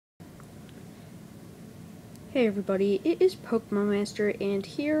Hey everybody, it is Pokemonmaster, and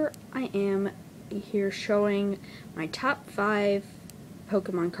here I am showing my top 5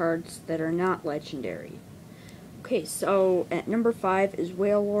 Pokemon cards that are not legendary. Okay, so at number 5 is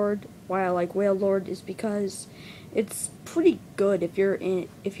Wailord. Why I like Wailord is because it's pretty good if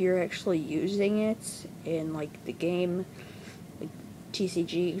you're actually using it in like the game, like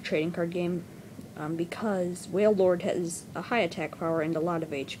TCG trading card game, because Wailord has a high attack power and a lot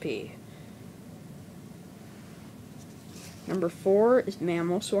of HP. Number 4 is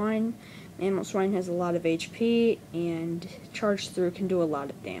Mamoswine. Mamoswine has a lot of HP, and Charge Through can do a lot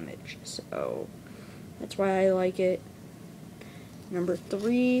of damage, so that's why I like it. Number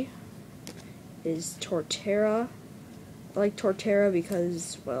 3 is Torterra. I like Torterra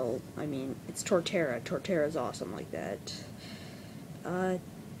because, well, I mean, it's Torterra. Torterra's awesome like that.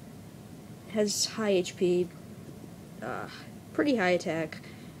 Has high HP, pretty high attack,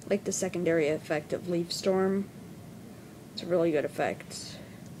 like the secondary effect of Leaf Storm. It's a really good effect.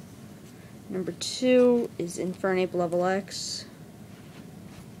 Number 2 is Infernape level X.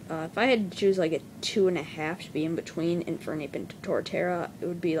 If I had to choose like a 2.5 to be in between Infernape and Torterra, it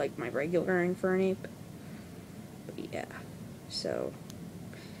would be like my regular Infernape. But yeah, so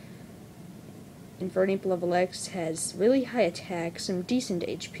Infernape level X has really high attack, some decent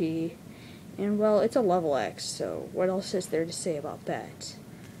HP, and well, it's a level X, so what else is there to say about that?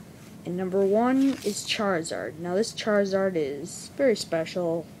 And number 1 is Charizard. Now this Charizard is very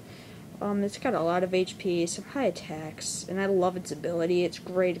special. It's got a lot of HP, some high attacks, and I love its ability. It's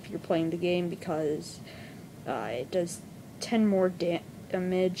great if you're playing the game because it does 10 more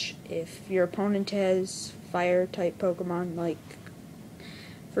damage if your opponent has fire-type Pokemon. Like,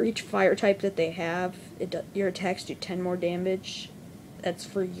 for each fire type that they have, your attacks do 10 more damage. That's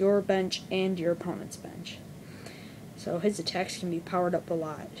for your bench and your opponent's bench. So his attacks can be powered up a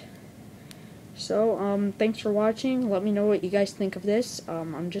lot. So, thanks for watching. Let me know what you guys think of this.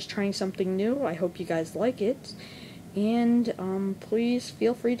 I'm just trying something new. I hope you guys like it. And, please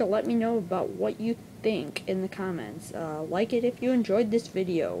feel free to let me know about what you think in the comments. Like it if you enjoyed this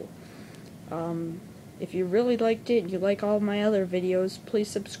video. If you really liked it and you like all my other videos, please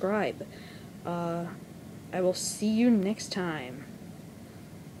subscribe. I will see you next time.